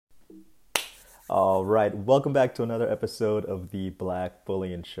All right, welcome back to another episode of the Black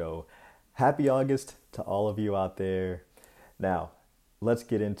Bullion Show. Happy August to all of you out there. Now, let's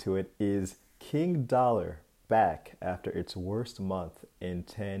get into it. Is King Dollar back after its worst month in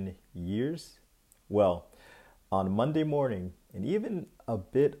 10 years? Well, on Monday morning and even a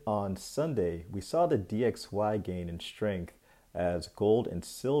bit on Sunday, we saw the DXY gain in strength as gold and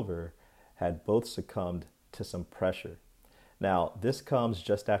silver had both succumbed to some pressure. Now, this comes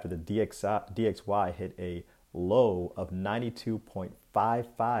just after the DXY hit a low of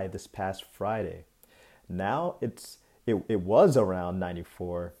 92.55 this past Friday. Now it was around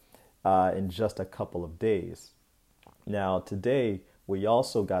 94 in just a couple of days. Now, today we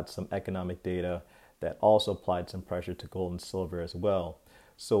also got some economic data that also applied some pressure to gold and silver as well.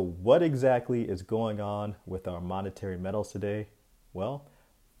 So, what exactly is going on with our monetary metals today? Well,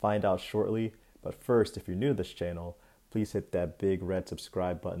 find out shortly. But first, if you're new to this channel, please hit that big red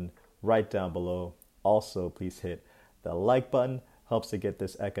subscribe button right down below. Also, please hit the like button. Helps to get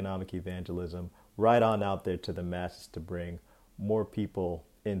this economic evangelism right on out there to the masses to bring more people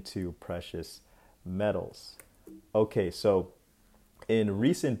into precious metals. Okay, so in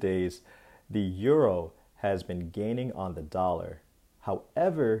recent days, the euro has been gaining on the dollar.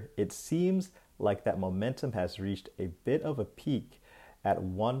 However, it seems like that momentum has reached a bit of a peak at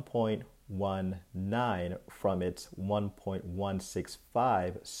 1.19 from its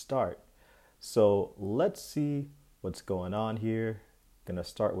 1.165 start. So let's see what's going on here. Gonna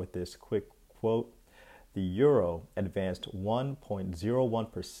start with this quick quote. The euro advanced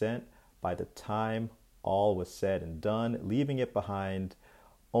 1.01% by the time all was said and done, leaving it behind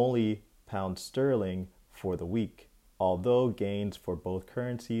only pound sterling for the week. Although gains for both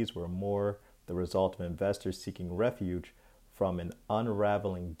currencies were more the result of investors seeking refuge from an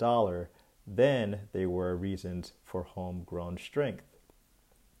unraveling dollar than they were reasons for homegrown strength.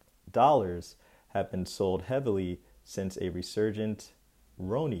 Dollars have been sold heavily since a resurgent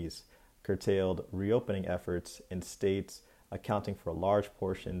Ronies curtailed reopening efforts in states accounting for large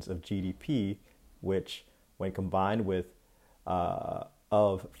portions of GDP, which, when combined with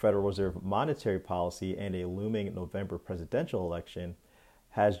of Federal Reserve monetary policy and a looming November presidential election,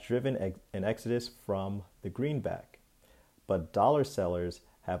 has driven an exodus from the greenback. But dollar sellers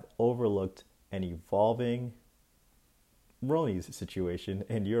have overlooked an evolving Ronies situation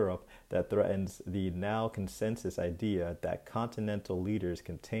in Europe that threatens the now consensus idea that continental leaders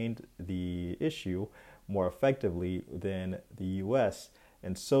contained the issue more effectively than the US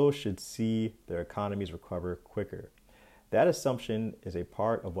and so should see their economies recover quicker. That assumption is a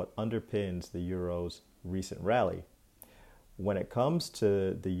part of what underpins the euro's recent rally. When it comes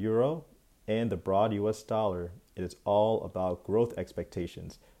to the euro and the broad US dollar, it is all about growth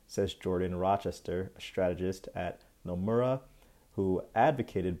expectations, says Jordan Rochester, a strategist at Nomura, who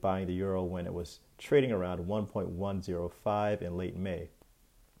advocated buying the euro when it was trading around 1.105 in late May.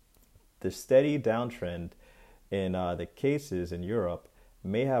 The steady downtrend in the cases in Europe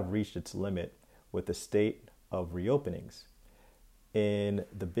may have reached its limit with the state of reopenings. In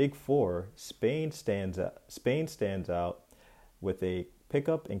the Big Four, Spain stands out with a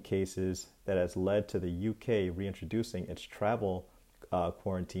pickup in cases that has led to the UK reintroducing its travel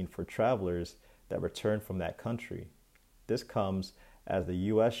quarantine for travelers that return from that country. This comes as the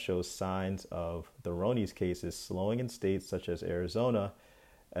US shows signs of the Ronies cases slowing in states such as Arizona.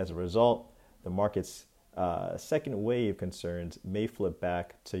 As a result, the market's second wave concerns may flip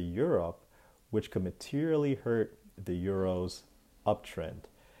back to Europe, which could materially hurt the euro's uptrend.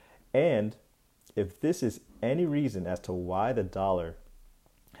 And if this is any reason as to why the dollar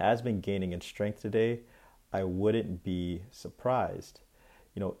has been gaining in strength today, I wouldn't be surprised.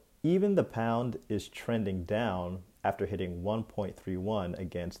 Even the pound is trending down after hitting 1.31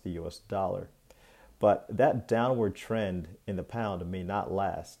 against the US dollar. But that downward trend in the pound may not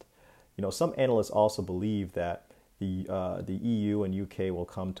last. Some analysts also believe that the EU and UK will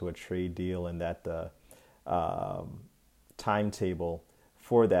come to a trade deal and that the timetable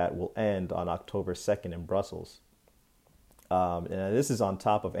for that will end on October 2nd in Brussels. And this is on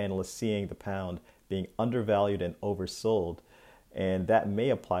top of analysts seeing the pound being undervalued and oversold, and that may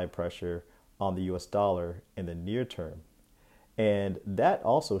apply pressure on the US dollar in the near term. And that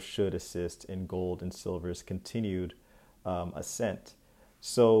also should assist in gold and silver's continued ascent.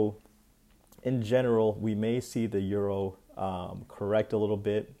 So, in general, we may see the euro correct a little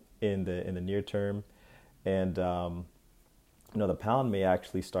bit in the near term, and the pound may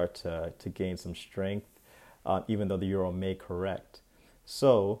actually start to gain some strength, even though the euro may correct.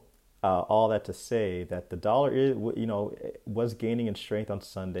 So, all that to say that the dollar was gaining in strength on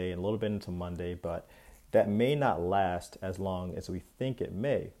Sunday and a little bit into Monday, but that may not last as long as we think it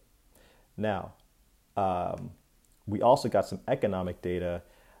may. Now, we also got some economic data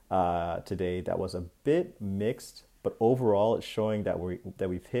today that was a bit mixed, but overall it's showing that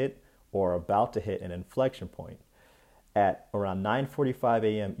we've hit or are about to hit an inflection point. At around 9:45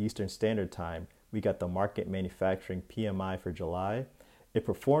 a.m. Eastern Standard Time, we got the market manufacturing PMI for July. It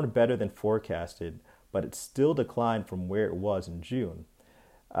performed better than forecasted, but it still declined from where it was in June.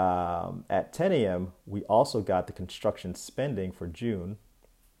 At 10 a.m., we also got the construction spending for June.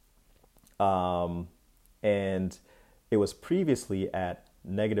 And it was previously at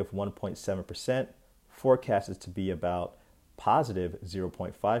negative 1.7%, forecasted to be about positive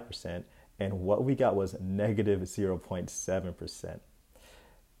 0.5%, and what we got was negative 0.7%.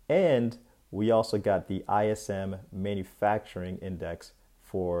 And we also got the ISM Manufacturing Index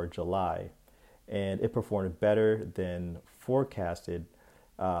for July, and it performed better than forecasted,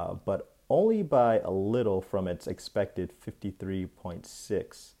 but only by a little from its expected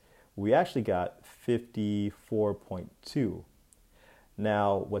 53.6. We actually got 54.2.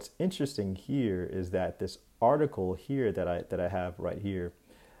 Now, what's interesting here is that this article here that I have right here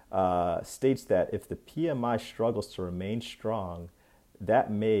states that if the PMI struggles to remain strong,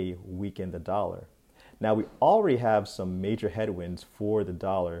 that may weaken the dollar. Now, we already have some major headwinds for the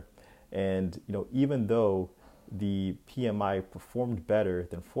dollar, and even though the PMI performed better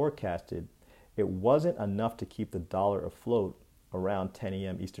than forecasted, it wasn't enough to keep the dollar afloat around 10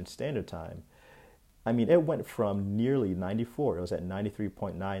 a.m. Eastern Standard Time. I mean, it went from nearly 94, it was at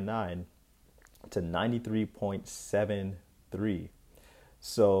 93.99 to 93.73.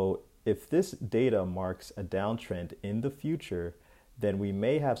 So if this data marks a downtrend in the future, then we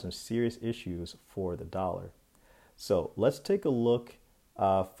may have some serious issues for the dollar. So let's take a look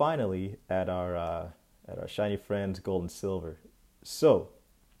finally at our shiny friends, gold and silver. So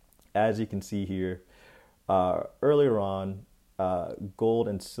as you can see here, earlier on, gold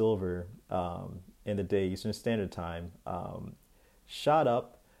and silver in the day, Eastern Standard Time, shot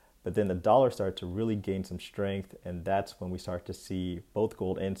up, but then the dollar started to really gain some strength, and that's when we start to see both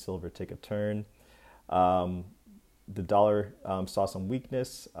gold and silver take a turn. The dollar saw some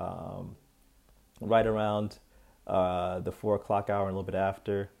weakness right around the 4 o'clock hour and a little bit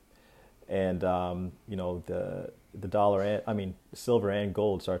after, and the dollar and silver and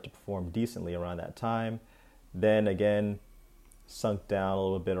gold started to perform decently around that time. Then again, sunk down a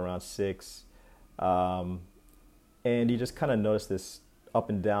little bit around 6. And you just kind of notice this up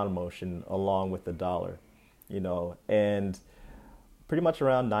and down motion along with the dollar, and pretty much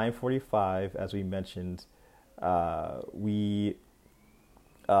around 9:45, as we mentioned, we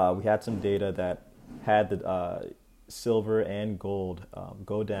had some data that had the silver and gold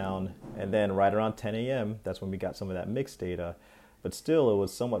go down, and then right around 10 a.m., that's when we got some of that mixed data. But still, it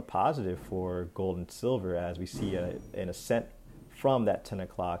was somewhat positive for gold and silver as we see an ascent from that 10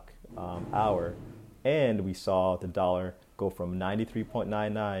 o'clock hour, and we saw the dollar go from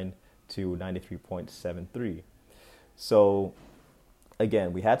 93.99 to 93.73. So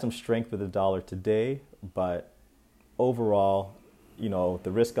again, we had some strength with the dollar today, but overall,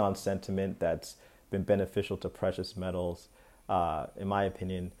 the risk on sentiment that's been beneficial to precious metals, in my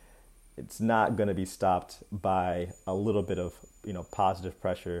opinion, it's not going to be stopped by a little bit of positive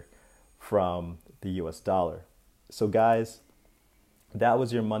pressure from the US dollar. So guys, that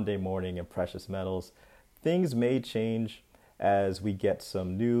was your Monday morning in precious metals. Things may change as we get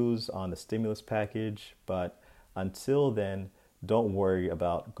some news on the stimulus package, but until then, don't worry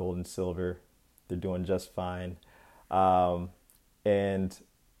about gold and silver. They're doing just fine. And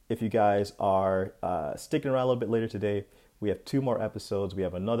if you guys are sticking around a little bit later today, we have 2 more episodes. We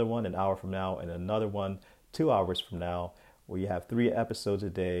have another one an hour from now and another one 2 hours from now. We have 3 episodes a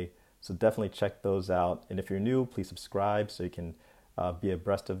day, so definitely check those out. And if you're new, please subscribe so you can be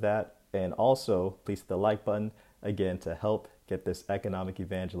abreast of that. And also, please hit the like button, again, to help get this economic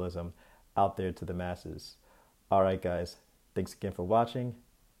evangelism out there to the masses. All right, guys. Thanks again for watching.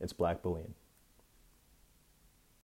 It's Black Bullion.